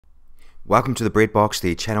Welcome to the Breadbox,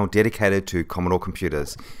 the channel dedicated to Commodore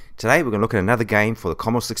computers. Today we're going to look at another game for the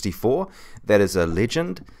Commodore 64 that is a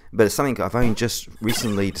legend, but it's something I've only just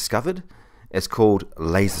recently discovered. It's called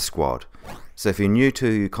Laser Squad. So if you're new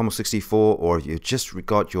to Commodore 64 or you just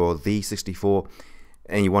got your V64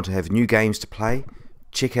 and you want to have new games to play,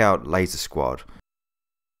 check out Laser Squad.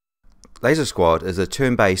 Laser Squad is a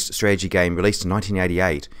turn-based strategy game released in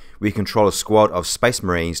 1988 where you control a squad of Space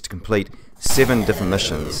Marines to complete 7 different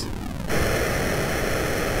missions.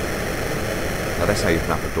 Now that's how you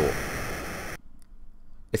open up a door.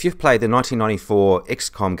 If you've played the 1994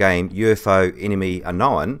 XCOM game UFO Enemy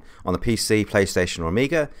Unknown on the PC, PlayStation or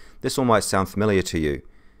Amiga, this all might sound familiar to you.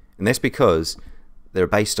 And that's because they're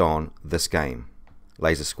based on this game,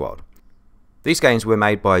 Laser Squad. These games were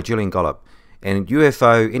made by Julian Gollop, and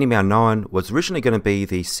UFO Enemy Unknown was originally going to be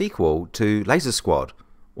the sequel to Laser Squad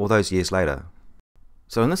all those years later.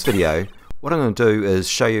 So in this video, what I'm going to do is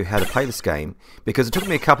show you how to play this game, because it took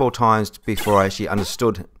me a couple of times before I actually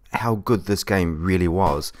understood how good this game really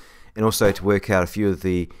was, and also to work out a few of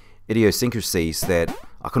the idiosyncrasies that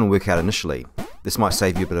I couldn't work out initially. This might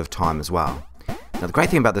save you a bit of time as well. Now the great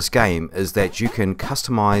thing about this game is that you can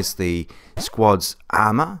customize the squad's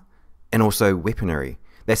armor and also weaponry.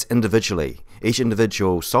 That's individually. Each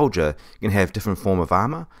individual soldier can have different form of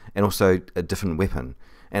armor and also a different weapon.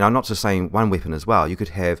 And I'm not just saying one weapon as well. You could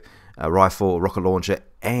have a rifle, a rocket launcher,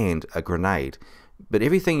 and a grenade. But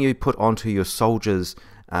everything you put onto your soldier's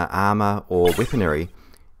armor or weaponry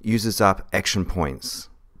uses up action points.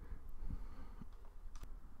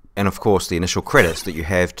 And of course the initial credits that you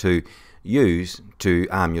have to use to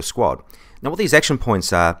arm your squad. Now what these action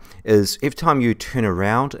points are is every time you turn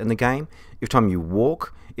around in the game, every time you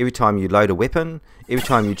walk, every time you load a weapon, every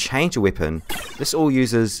time you change a weapon, this all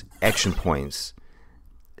uses action points.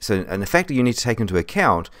 So, and the factor you need to take into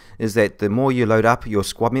account is that the more you load up your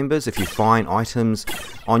squad members, if you find items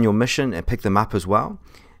on your mission and pick them up as well,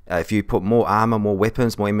 if you put more armor, more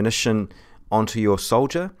weapons, more ammunition onto your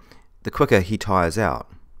soldier, the quicker he tires out.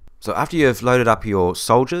 So after you've loaded up your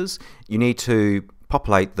soldiers, you need to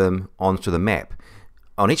populate them onto the map.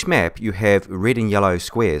 On each map you have red and yellow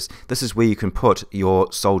squares. This is where you can put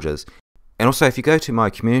your soldiers. And also if you go to my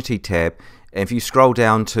community tab, and if you scroll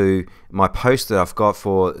down to my post that I've got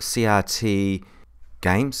for CRT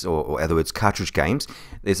games, or other words cartridge games,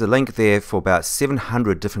 there's a link there for about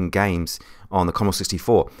 700 different games on the Commodore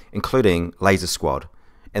 64, including Laser Squad.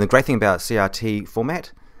 And the great thing about CRT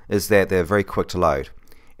format is that they're very quick to load.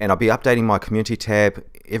 And I'll be updating my community tab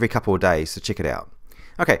every couple of days, so check it out.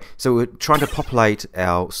 Okay, so we're trying to populate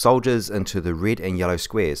our soldiers into the red and yellow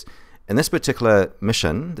squares. In this particular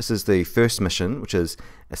mission, this is the first mission, which is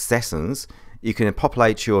Assassins, you can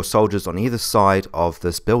populate your soldiers on either side of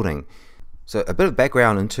this building. So a bit of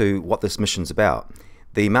background into what this mission's about.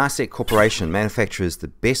 The Masek Corporation manufactures the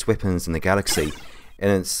best weapons in the galaxy,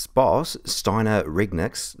 and its boss, Steiner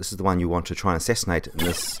Regnix, this is the one you want to try and assassinate in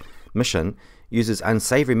this mission, uses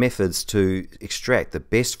unsavory methods to extract the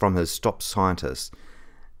best from his top scientists.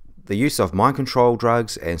 The use of mind control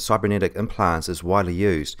drugs and cybernetic implants is widely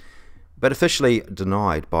used, but officially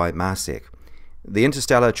denied by Masek. The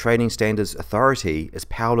Interstellar Trading Standards Authority is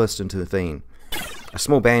powerless to intervene. A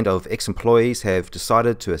small band of ex-employees have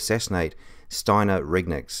decided to assassinate Steiner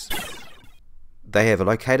Regnix. They have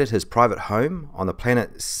located his private home on the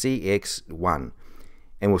planet CX-1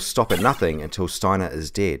 and will stop at nothing until Steiner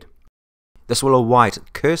is dead. This little white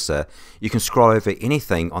cursor, you can scroll over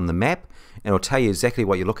anything on the map and it will tell you exactly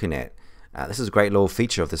what you're looking at. This is a great little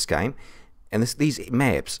feature of this game. And these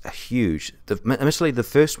maps are huge. Initially the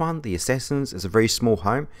first one, the Assassins, is a very small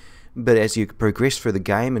home, but as you progress through the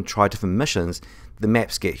game and try different missions, the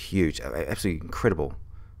maps get huge, absolutely incredible,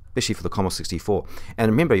 especially for the Commodore 64.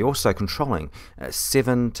 And remember, you're also controlling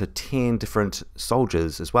 7 to 10 different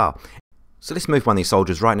soldiers as well. So let's move one of these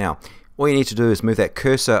soldiers right now. All you need to do is move that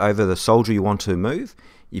cursor over the soldier you want to move.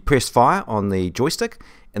 You press fire on the joystick,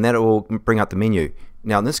 and that will bring up the menu.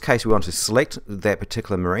 Now in this case we want to select that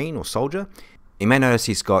particular Marine or soldier. You may notice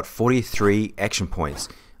he's got 43 action points.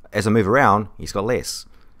 As I move around, he's got less.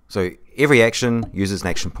 So every action uses an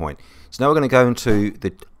action point. So now we're going to go into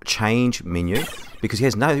the change menu, because he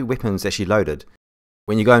has no weapons actually loaded.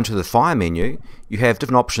 When you go into the fire menu, you have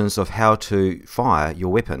different options of how to fire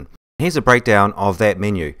your weapon. Here's a breakdown of that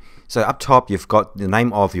menu. So up top you've got the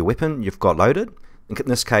name of your weapon you've got loaded, in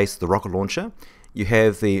this case the rocket launcher. You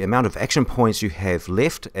have the amount of action points you have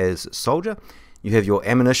left as soldier. You have your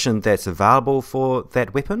ammunition that's available for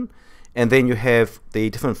that weapon. And then you have the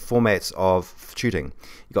different formats of shooting.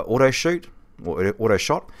 You've got auto shoot, or auto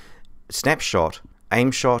shot, snapshot,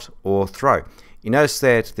 aim shot, or throw. You notice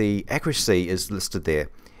that the accuracy is listed there.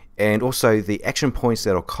 and also the action points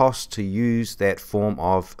that will cost to use that form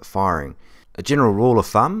of firing. A general rule of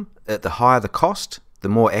thumb, the higher the cost, the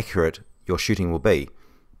more accurate your shooting will be.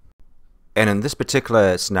 And in this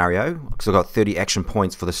particular scenario, because I've got 30 action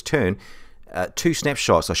points for this turn, 2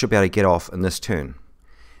 snapshots I should be able to get off in this turn.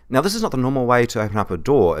 Now this is not the normal way to open up a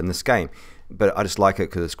door in this game, but I just like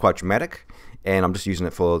it because it's quite dramatic, and I'm just using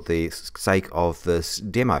it for the sake of this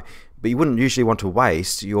demo. But you wouldn't usually want to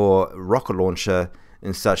waste your rocket launcher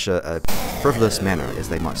in such a frivolous manner, as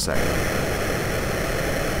they might say.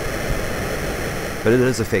 But it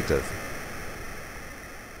is effective.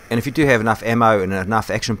 And if you do have enough ammo and enough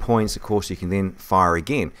action points, of course you can then fire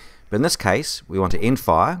again. But in this case, we want to end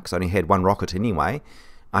fire, because I only had 1 rocket anyway.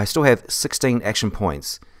 I still have 16 action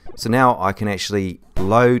points. So now I can actually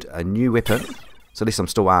load a new weapon. So at least I'm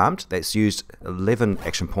still armed. That's used 11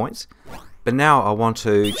 action points. But now I want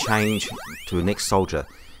to change to the next soldier.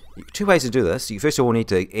 2 ways to do this. You first of all need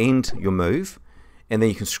to end your move, and then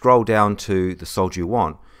you can scroll down to the soldier you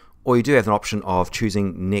want. Or you do have an option of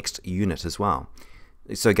choosing next unit as well.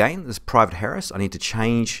 So again, this Private Harris, I need to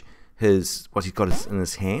change what he's got in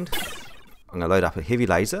his hand. I'm going to load up a heavy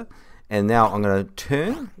laser, and now I'm going to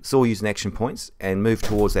turn, it's all using action points, and move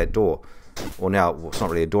towards that door. Or now, well, it's not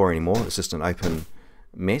really a door anymore, it's just an open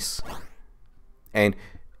mess. And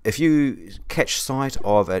if you catch sight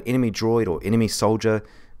of an enemy droid or enemy soldier,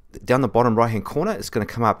 down the bottom right hand corner, it's going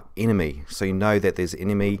to come up enemy, so you know that there's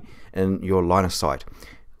enemy in your line of sight.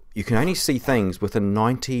 You can only see things within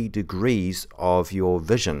 90 degrees of your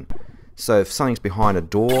vision. So if something's behind a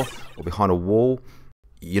door or behind a wall,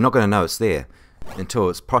 you're not going to know it's there until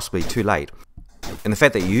it's possibly too late. And the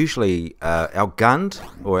fact that you're usually outgunned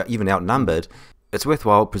or even outnumbered, it's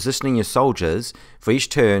worthwhile positioning your soldiers for each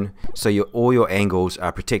turn so all your angles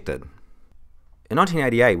are protected. In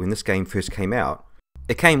 1988, when this game first came out,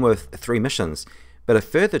 it came with 3 missions, but a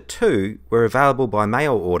further 2 were available by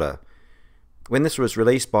mail order. When this was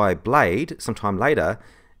released by Blade sometime later,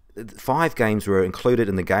 5 games were included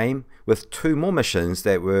in the game, with 2 more missions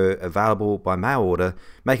that were available by mail order,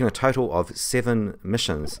 making a total of 7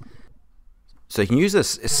 missions. So you can use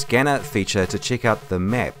this scanner feature to check out the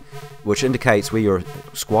map, which indicates where your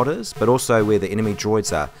squad is, but also where the enemy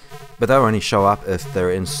droids are. But they'll only show up if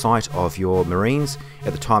they're in sight of your Marines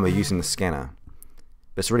at the time of using the scanner.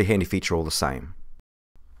 But it's a really handy feature all the same.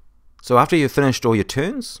 So after you've finished all your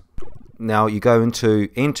turns, now you go into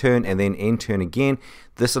end turn and then end turn again.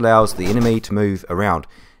 This allows the enemy to move around.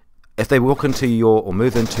 If they walk into or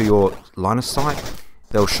move into your line of sight,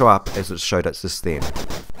 they'll show up as it showed us just then.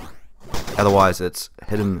 Otherwise, it's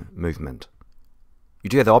hidden movement. You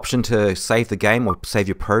do have the option to save the game or save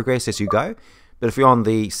your progress as you go. But if you're on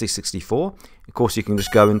the C64, of course you can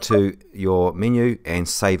just go into your menu and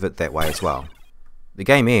save it that way as well. The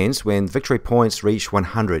game ends when victory points reach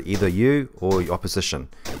 100, either you or your opposition,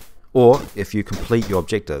 or if you complete your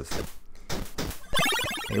objective.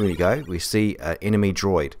 Here we go, we see an enemy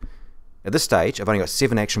droid. At this stage, I've only got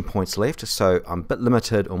 7 action points left, so I'm a bit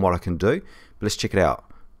limited on what I can do, but let's check it out.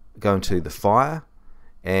 Go into the fire,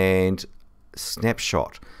 and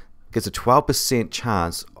snapshot. Gives a 12%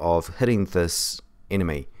 chance of hitting this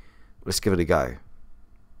enemy. Let's give it a go.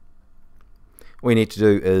 All you need to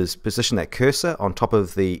do is position that cursor on top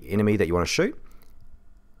of the enemy that you want to shoot,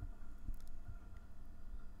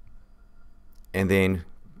 and then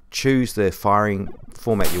choose the firing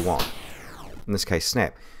format you want. In this case,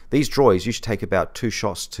 snap. These droids usually take about 2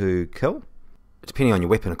 shots to kill, depending on your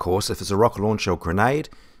weapon, of course. If it's a rocket launcher or grenade,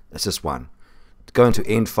 it's just 1. Go into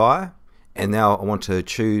end fire, and now I want to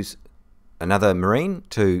choose another Marine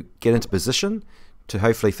to get into position to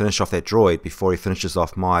hopefully finish off that droid before he finishes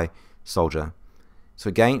off my soldier. So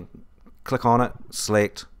again, click on it,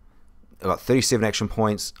 select. I've got 37 action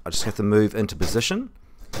points. I just have to move into position.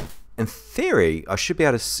 In theory, I should be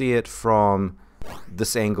able to see it from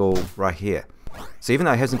this angle right here. So even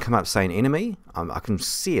though it hasn't come up saying enemy, I can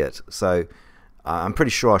see it. So I'm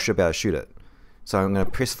pretty sure I should be able to shoot it. So I'm going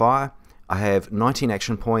to press fire. I have 19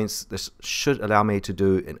 action points. This should allow me to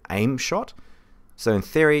do an aim shot. So in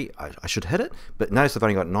theory, I should hit it. But notice I've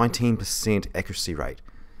only got 19% accuracy rate.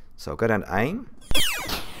 So I'll go down to aim.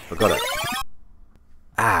 I got it.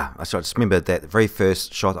 I just remembered that the very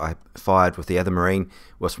first shot I fired with the other Marine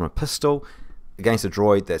was from a pistol against a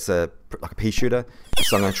droid that's like a pea shooter.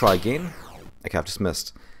 So I'm going to try again. Okay, I've just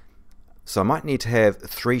missed. So I might need to have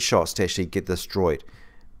 3 shots to actually get this droid.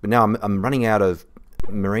 But now I'm running out of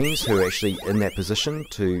Marines who are actually in that position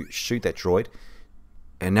to shoot that droid.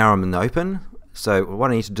 And now I'm in the open. So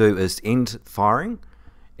what I need to do is end firing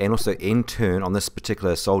and also end turn on this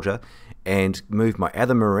particular soldier and move my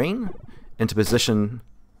other Marine into position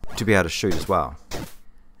to be able to shoot as well.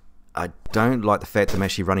 I don't like the fact that I'm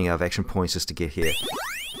actually running out of action points just to get here.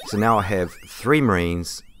 So now I have 3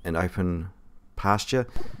 Marines in open pasture.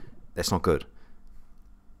 That's not good.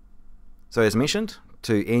 So as mentioned,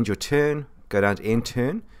 to end your turn, go down to end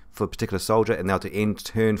turn for a particular soldier, and now to end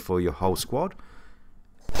turn for your whole squad.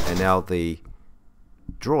 And now the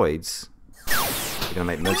droids are going to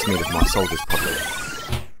make mincemeat of my soldiers probably.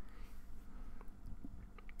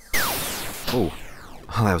 Oh,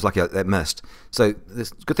 I was lucky that missed. So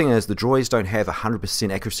the good thing is the droids don't have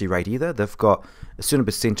 100% accuracy rate either. They've got a certain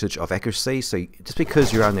percentage of accuracy. So just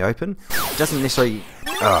because you're out in the open, it doesn't necessarily...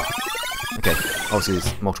 Okay, obviously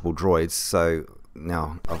there's multiple droids, so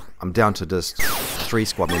now I'm down to just 3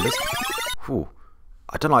 squad members. Whew,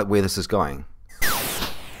 I don't like where this is going.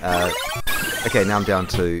 Okay, now I'm down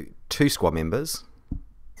to 2 squad members.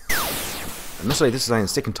 Initially, this is only the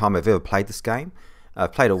second time I've ever played this game. I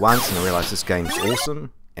played it once and I realised this game's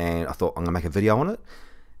awesome, and I thought I'm going to make a video on it.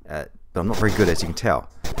 But I'm not very good, as you can tell.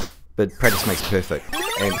 But practice makes perfect.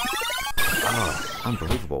 And,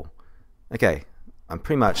 unbelievable. Okay, I'm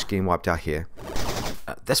pretty much getting wiped out here.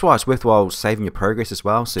 That's why it's worthwhile saving your progress as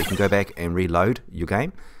well, so you can go back and reload your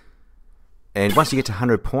game. And once you get to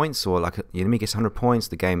 100 points, or like your enemy gets 100 points,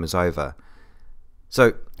 the game is over.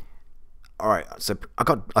 So, alright, so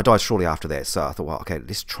I died shortly after that, so I thought, well, okay,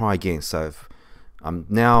 let's try again. So I'm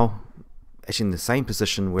now actually in the same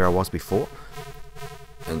position where I was before.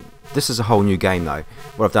 And this is a whole new game though.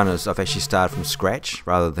 What I've done is I've actually started from scratch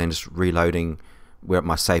rather than just reloading where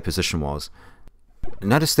my save position was.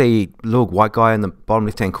 Notice the little white guy in the bottom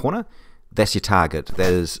left hand corner? That's your target.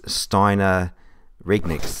 That is Steiner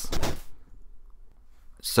Regniks.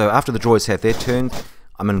 So after the droids have their turn,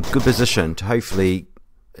 I'm in good position to hopefully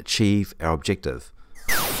achieve our objective.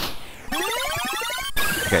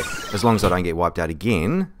 Okay, as long as I don't get wiped out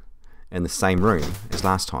again in the same room as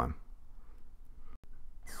last time.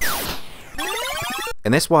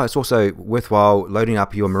 And that's why it's also worthwhile loading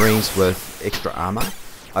up your Marines with extra armor.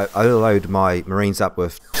 I load my Marines up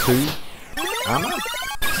with 2 armor.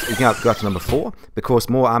 You can go up to number 4, because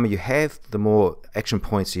more armor you have, the more action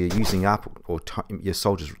points you're using up, or your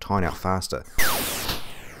soldiers are tiring out faster.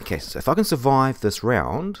 Okay, so if I can survive this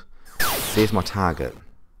round, there's my target.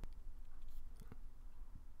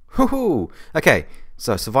 Woohoo! Okay,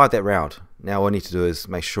 so I survived that round. Now all I need to do is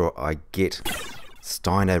make sure I get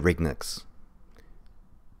Steiner Regniks.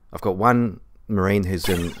 I've got 1 Marine who's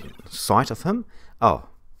in sight of him. Oh,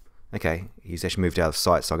 okay, he's actually moved out of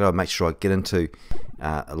sight, so I've got to make sure I get into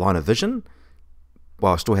a line of vision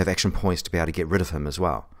while I still have action points to be able to get rid of him as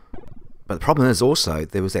well. But the problem is also,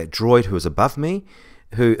 there was that droid who was above me,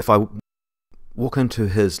 who, if I walk into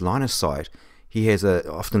his line of sight, he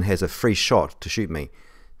often has a free shot to shoot me.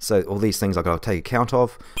 So all these things I've got to take account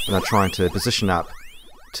of when I'm trying to position up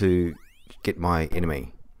to get my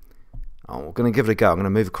enemy. I'm going to give it a go. I'm going to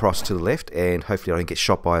move across to the left, and hopefully I don't get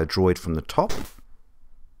shot by a droid from the top.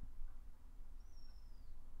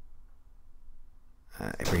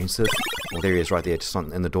 Apprehensive. Well, there he is right there, just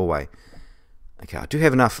in the doorway. Okay, I do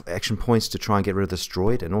have enough action points to try and get rid of this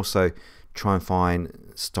droid, and also try and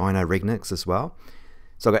find Steiner Regniks as well.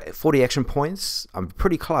 So I've got 40 action points. I'm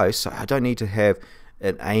pretty close, so I don't need to have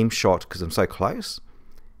an aim shot because I'm so close.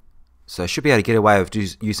 So I should be able to get away with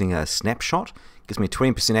using a snapshot. Gives me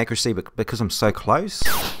 20% accuracy, but because I'm so close,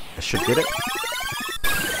 I should get it.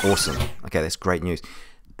 Awesome. Okay, that's great news.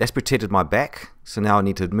 That's protected my back, so now I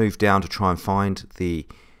need to move down to try and find the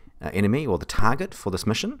enemy, or the target for this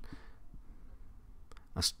mission.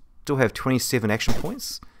 I still have 27 action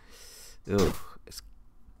points. Ugh, it's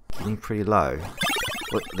getting pretty low.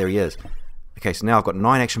 Well, there he is. Okay, so now I've got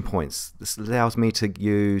 9 action points. This allows me to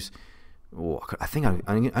use... Oh, I think I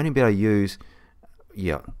only be able to use...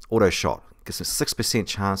 Yeah, auto shot. Gives a 6%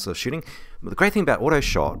 chance of shooting. But the great thing about auto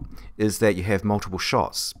shot is that you have multiple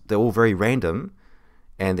shots. They're all very random,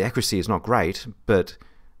 and the accuracy is not great, but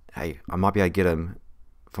hey, I might be able to get him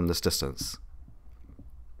from this distance.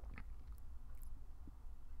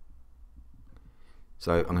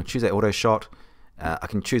 So I'm going to choose that auto shot. I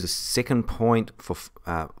can choose a second point for...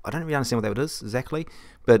 I don't really understand what that is exactly,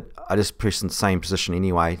 but I just press in the same position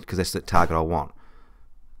anyway, because that's the target I want.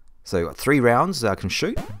 So I've got 3 rounds that I can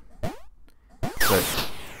shoot. So,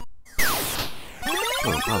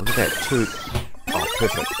 oh, look at that. 2. Oh,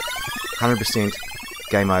 perfect. 100%.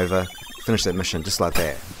 Game over. Finish that mission just like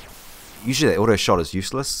that. Usually that auto shot is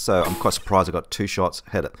useless, so I'm quite surprised I got 2 shots,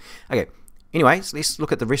 hit it. Okay, anyways, let's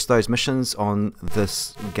look at the rest of those missions on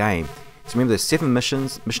this game. So remember, there's 7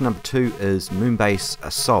 missions. Mission number 2 is Moonbase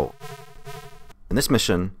Assault. In this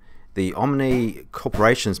mission, the Omni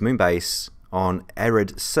Corporation's moonbase on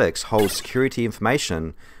Arid 6 holds security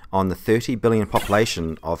information on the 30 billion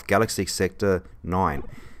population of Galaxy Sector 9.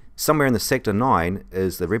 Somewhere in the Sector 9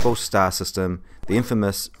 is the Rebel star system, the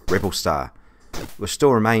infamous Rebel Star, which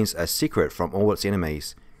still remains a secret from all its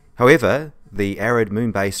enemies. However, the arid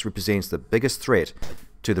moon base represents the biggest threat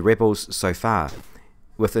to the Rebels so far,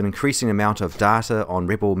 with an increasing amount of data on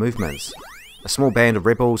Rebel movements. A small band of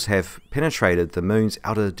Rebels have penetrated the moon's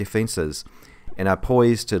outer defences and are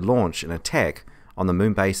poised to launch an attack on the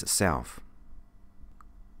moon base itself.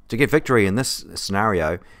 To get victory in this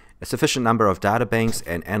scenario, a sufficient number of databanks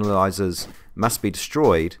and analyzers must be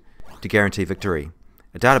destroyed to guarantee victory.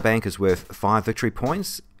 A databank is worth 5 victory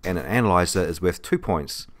points and an analyzer is worth 2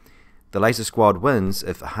 points. The laser squad wins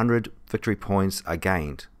if 100 victory points are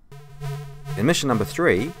gained. In mission number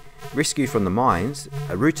 3, Rescue from the Mines,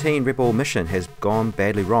 a routine rebel mission has gone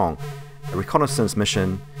badly wrong. A reconnaissance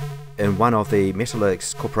mission in one of the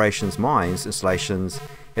Metallix Corporation's mines installations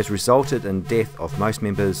has resulted in death of most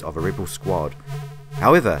members of a rebel squad.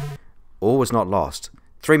 However, all was not lost.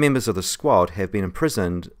 3 members of the squad have been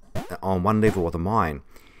imprisoned on one level of the mine,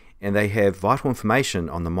 and they have vital information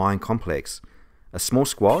on the mine complex. A small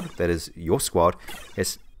squad, that is your squad,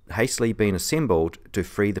 has hastily been assembled to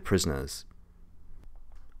free the prisoners.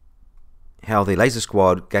 How the laser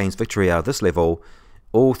squad gains victory out of this level: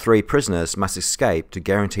 all 3 prisoners must escape to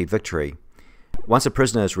guaranteed victory. Once a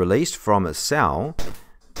prisoner is released from a cell,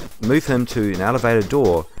 move him to an elevator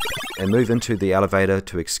door and move into the elevator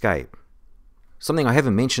to escape. Something I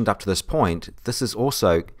haven't mentioned up to this point, this is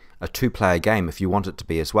also a 2-player game if you want it to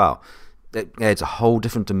be as well. That adds a whole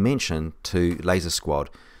different dimension to Laser Squad,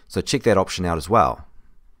 so check that option out as well.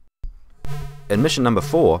 In mission number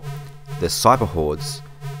 4, the Cyber Hordes.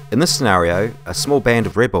 In this scenario, a small band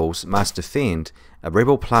of rebels must defend a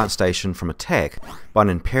rebel plant station from attack by an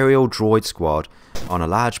Imperial droid squad on a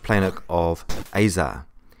large planet of Azar.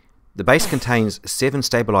 The base contains 7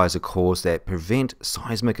 stabilizer cores that prevent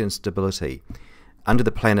seismic instability under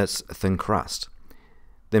the planet's thin crust.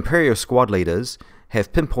 The Imperial squad leaders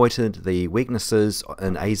have pinpointed the weaknesses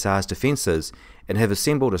in Azar's defences and have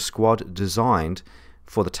assembled a squad designed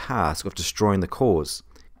for the task of destroying the cores.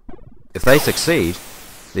 If they succeed,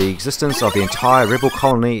 the existence of the entire rebel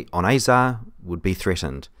colony on Azar would be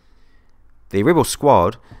threatened. The rebel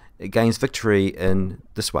squad gains victory in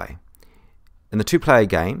this way. In the 2-player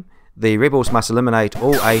game, the rebels must eliminate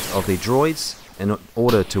all 8 of the droids in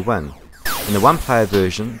order to win. In the 1-player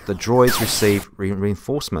version, the droids receive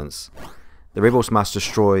reinforcements. The rebels must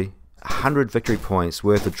destroy 100 victory points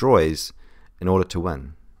worth of droids in order to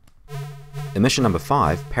win. In mission number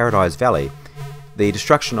 5, Paradise Valley, the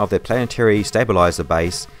destruction of their planetary stabilizer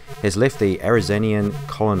base has left the Arizanian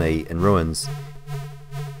colony in ruins.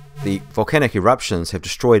 The volcanic eruptions have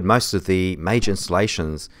destroyed most of the major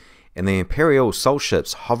installations, and the Imperial soul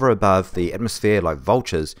ships hover above the atmosphere like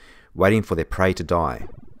vultures waiting for their prey to die.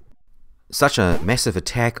 Such a massive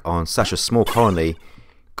attack on such a small colony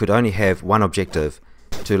could only have one objective: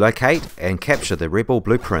 to locate and capture the rebel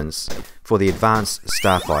blueprints for the advanced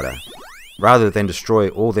starfighter. Rather than destroy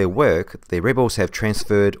all their work, the rebels have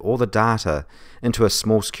transferred all the data into a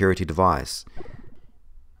small security device.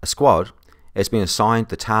 A squad has been assigned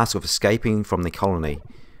the task of escaping from the colony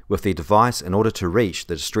with the device in order to reach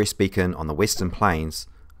the distress beacon on the western plains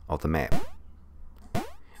of the map.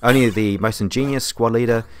 Only the most ingenious squad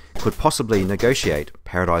leader could possibly negotiate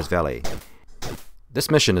Paradise Valley. This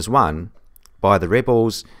mission is won by the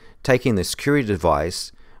rebels taking the security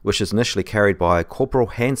device, which is initially carried by Corporal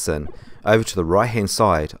Hansen, over to the right hand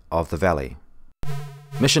side of the valley.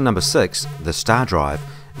 Mission number 6, the Star Drive,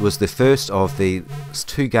 was the first of the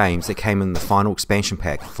 2 games that came in the final expansion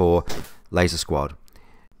pack for Laser Squad.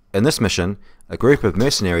 In this mission, a group of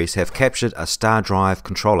mercenaries have captured a Star Drive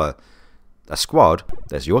controller. A squad,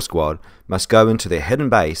 that's your squad, must go into their hidden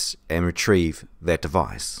base and retrieve that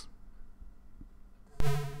device.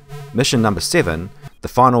 Mission number 7, the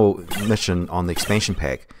final mission on the expansion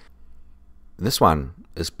pack. This one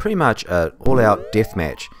is pretty much an all-out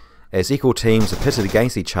deathmatch, as equal teams are pitted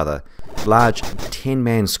against each other, large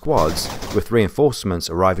 10-man squads with reinforcements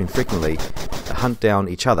arriving frequently to hunt down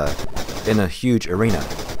each other in a huge arena.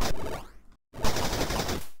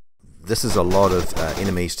 This is a lot of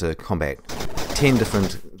enemies to combat. 10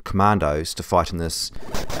 different commandos to fight in this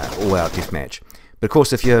all-out deathmatch. But of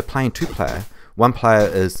course, if you're playing 2-player, one player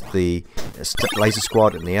is the laser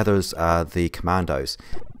squad and the others are the commandos.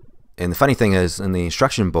 And the funny thing is, in the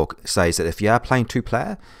instruction book, it says that if you are playing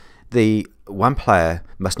 2-player, the one player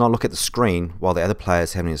must not look at the screen while the other player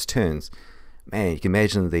is having his turns. Man, you can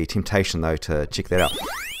imagine the temptation though to check that out.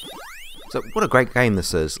 So what a great game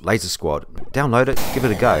this is, Laser Squad. Download it, give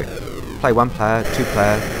it a go. play one player, two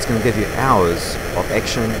player, it's going to give you hours of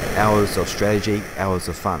action, hours of strategy, hours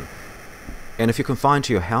of fun. And if you're confined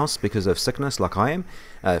to your house because of sickness like I am,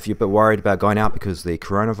 if you're a bit worried about going out because of the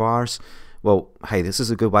coronavirus, well, hey, this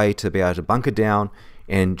is a good way to be able to bunker down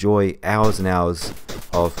and enjoy hours and hours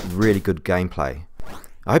of really good gameplay.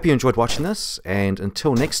 I hope you enjoyed watching this, and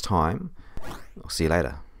until next time, I'll see you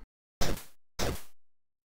later.